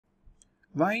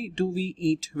Why do we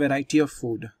eat variety of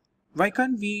food? Why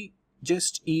can't we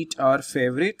just eat our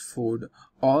favorite food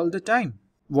all the time?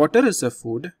 Water is a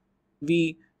food.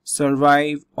 We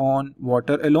survive on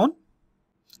water alone?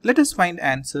 Let us find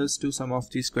answers to some of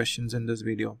these questions in this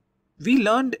video. We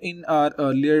learned in our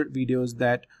earlier videos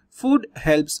that food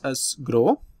helps us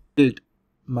grow, build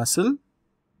muscle,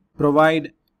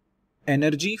 provide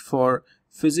energy for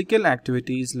physical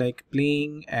activities like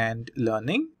playing and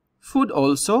learning. Food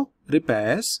also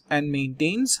repairs and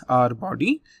maintains our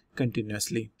body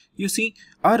continuously. You see,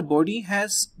 our body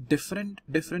has different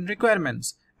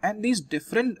requirements, and these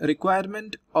different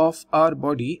requirement of our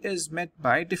body is met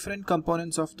by different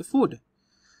components of the food.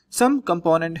 Some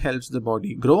component helps the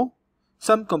body grow,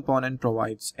 some component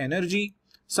provides energy,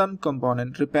 some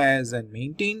component repairs and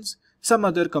maintains, some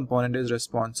other component is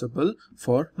responsible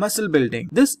for muscle building.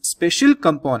 This special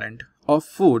component of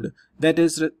food that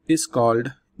is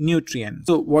called nutrients.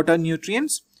 So what are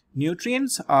nutrients?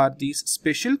 Nutrients are these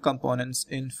special components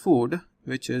in food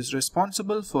which is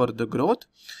responsible for the growth,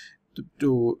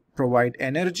 to provide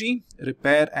energy,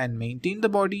 repair and maintain the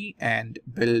body, and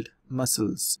build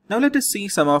muscles. Now let us see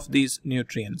some of these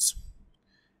nutrients.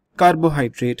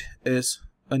 Carbohydrate is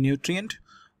a nutrient,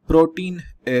 protein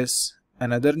is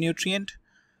another nutrient,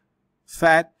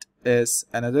 fat is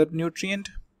another nutrient,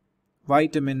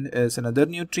 vitamin is another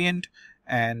nutrient,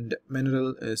 and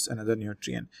mineral is another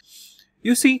nutrient.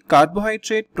 You see,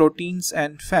 carbohydrate, proteins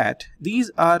and fat,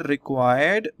 these are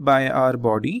required by our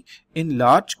body in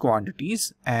large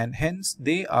quantities, and hence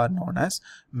they are known as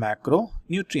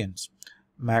macronutrients.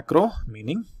 Macro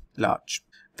meaning large.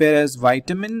 Whereas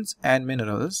vitamins and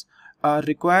minerals are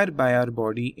required by our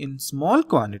body in small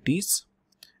quantities,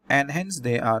 and hence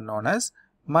they are known as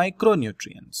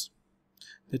micronutrients.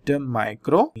 The term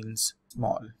micro means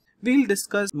small. We'll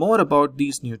discuss more about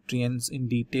these nutrients in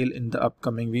detail in the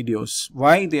upcoming videos.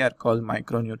 Why they are called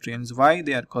micronutrients, why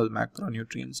they are called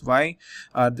macronutrients, why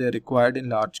are they required in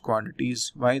large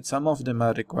quantities, why some of them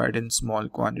are required in small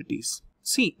quantities.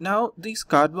 See, now these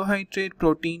carbohydrate,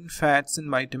 protein, fats and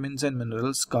vitamins and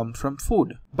minerals come from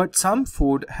food. But some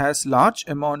food has large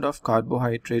amount of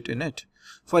carbohydrate in it.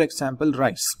 For example,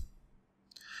 rice.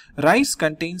 Rice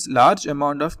contains large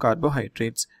amount of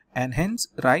carbohydrates, and hence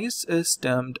rice is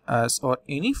termed as, or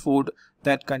any food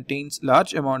that contains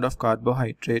large amount of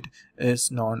carbohydrate is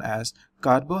known as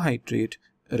carbohydrate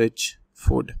rich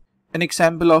food. An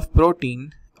example of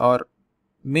protein or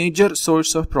major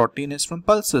source of protein is from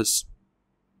pulses.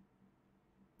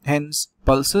 Hence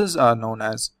pulses are known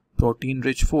as protein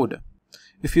rich food.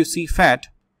 If you see fat,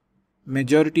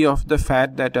 majority of the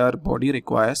fat that our body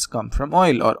requires come from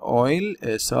oil, or oil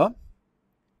is a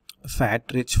fat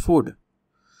rich food.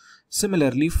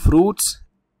 Similarly, fruits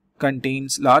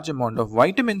contains large amount of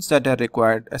vitamins that are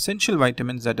required, essential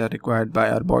vitamins that are required by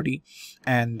our body,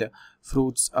 and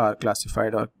fruits are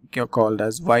classified or called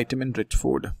as vitamin rich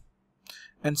food.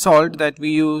 And salt that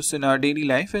we use in our daily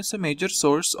life is a major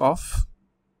source of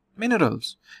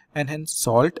minerals, and hence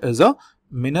salt is a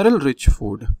mineral rich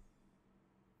food.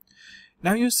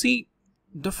 Now you see,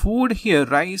 the food here,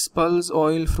 rice, pulse,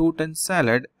 oil, fruit and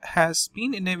salad, has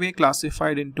been in a way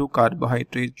classified into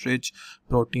carbohydrate rich,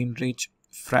 protein rich,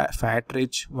 fat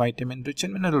rich, vitamin rich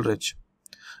and mineral rich.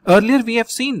 Earlier we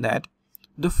have seen that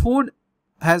the food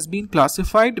has been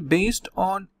classified based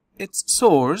on its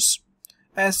source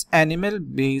as animal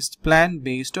based, plant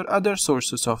based or other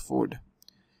sources of food.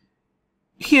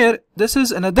 Here this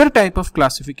is another type of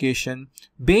classification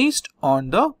based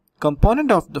on the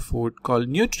component of the food called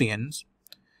nutrients.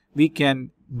 We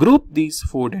can group these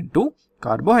food into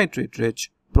carbohydrate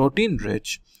rich, protein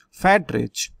rich, fat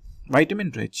rich,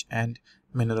 vitamin rich and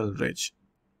mineral rich.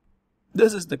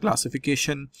 This is the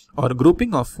classification or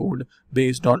grouping of food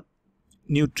based on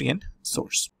nutrient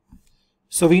source.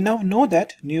 So we now know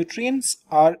that nutrients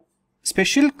are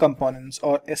special components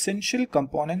or essential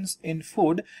components in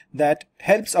food that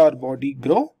helps our body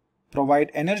grow,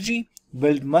 provide energy,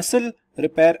 build muscle,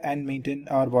 repair and maintain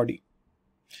our body.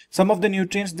 Some of the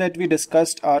nutrients that we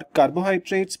discussed are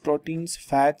carbohydrates, proteins,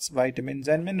 fats, vitamins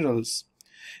and minerals.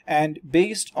 And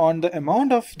based on the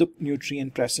amount of the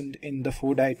nutrient present in the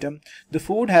food item, the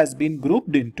food has been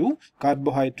grouped into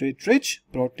carbohydrate rich,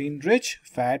 protein rich,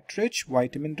 fat rich,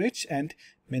 vitamin rich and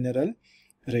mineral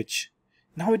rich.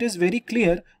 Now it is very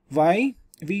clear why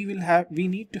we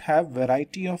need to have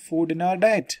variety of food in our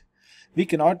diet. We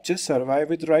cannot just survive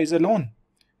with rice alone.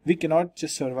 We cannot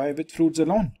just survive with fruits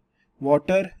alone.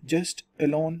 Water just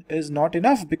alone is not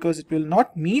enough, because it will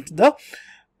not meet the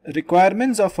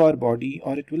requirements of our body,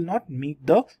 or it will not meet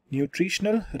the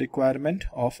nutritional requirement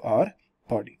of our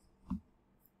body.